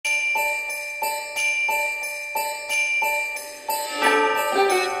Hi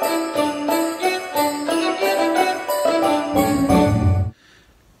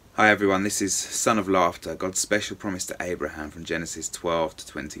everyone, this is Son of Laughter, God's special promise to Abraham from Genesis 12 to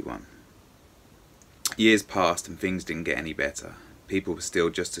 21. Years passed and things didn't get any better. People were still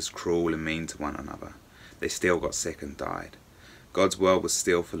just as cruel and mean to one another. They still got sick and died. God's world was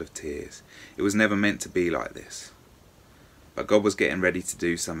still full of tears. It was never meant to be like this. But God was getting ready to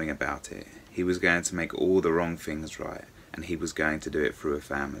do something about it. He was going to make all the wrong things right, and he was going to do it through a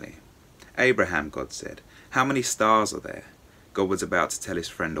family. Abraham, God said, how many stars are there? God was about to tell his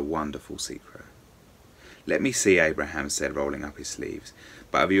friend a wonderful secret. Let me see, Abraham said, rolling up his sleeves.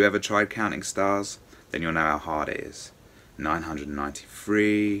 But have you ever tried counting stars? Then you'll know how hard it is.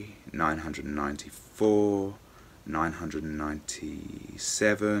 993, 994,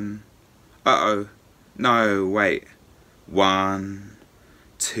 997. Uh-oh. No, wait. 1,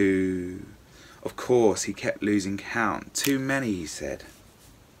 2. Of course, he kept losing count. Too many, he said.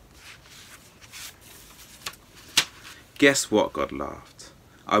 Guess what, God laughed.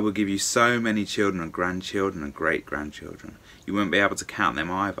 I will give you so many children and grandchildren and great-grandchildren. You won't be able to count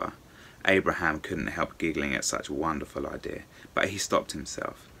them either. Abraham couldn't help giggling at such a wonderful idea, but he stopped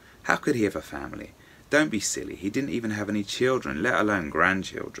himself. How could he have a family? Don't be silly, he didn't even have any children, let alone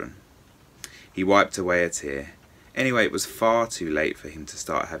grandchildren. He wiped away a tear. Anyway, it was far too late for him to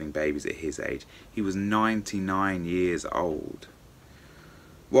start having babies at his age. He was 99 years old.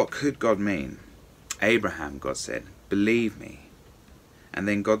 What could God mean? Abraham, God said, believe me. And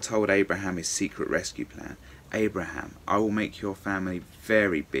then God told Abraham his secret rescue plan. Abraham, I will make your family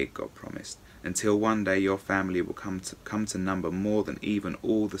very big, God promised, until one day your family will come to number more than even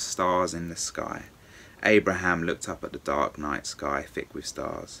all the stars in the sky. Abraham looked up at the dark night sky thick with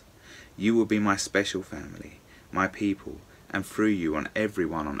stars. You will be my special family, my people, and through you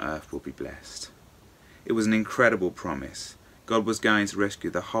everyone on earth will be blessed. It was an incredible promise. God was going to rescue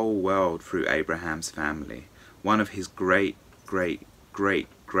the whole world through Abraham's family. One of his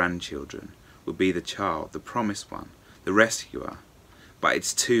great-great-great-grandchildren would be the child, the promised one, the rescuer. But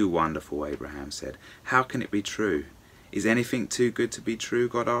it's too wonderful, Abraham said. How can it be true? Is anything too good to be true,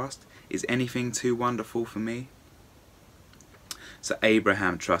 God asked. Is anything too wonderful for me? So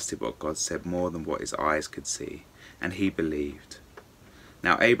Abraham trusted what God said more than what his eyes could see, and he believed.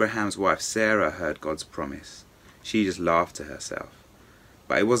 Now Abraham's wife Sarah heard God's promise. She just laughed to herself.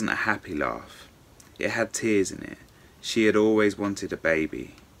 But it wasn't a happy laugh. It had tears in it. She had always wanted a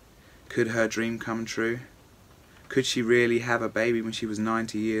baby. Could her dream come true? Could she really have a baby when she was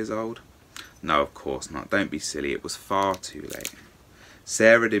 90 years old? No, of course not. Don't be silly. It was far too late.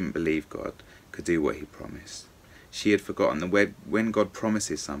 Sarah didn't believe God could do what he promised. She had forgotten that when God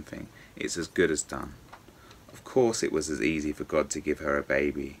promises something, it's as good as done. Of course it was as easy for God to give her a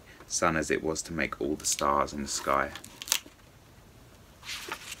baby son as it was to make all the stars in the sky.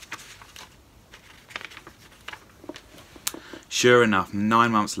 Sure enough, 9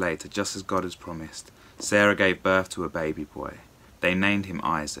 months later, just as God had promised, Sarah gave birth to a baby boy. They named him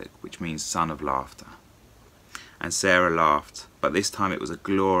Isaac, which means son of laughter. And Sarah laughed, but this time it was a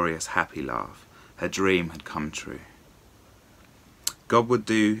glorious, happy laugh. Her dream had come true. God would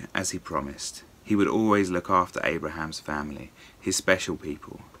do as he promised. He would always look after Abraham's family, his special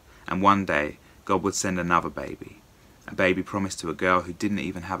people. And one day, God would send another baby, a baby promised to a girl who didn't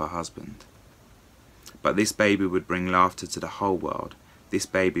even have a husband. But this baby would bring laughter to the whole world. This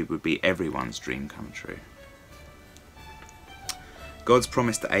baby would be everyone's dream come true. God's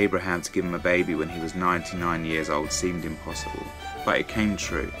promise to Abraham to give him a baby when he was 99 years old seemed impossible, but it came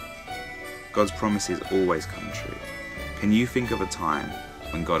true. God's promises always come true. Can you think of a time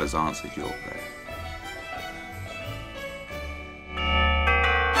when God has answered your prayer?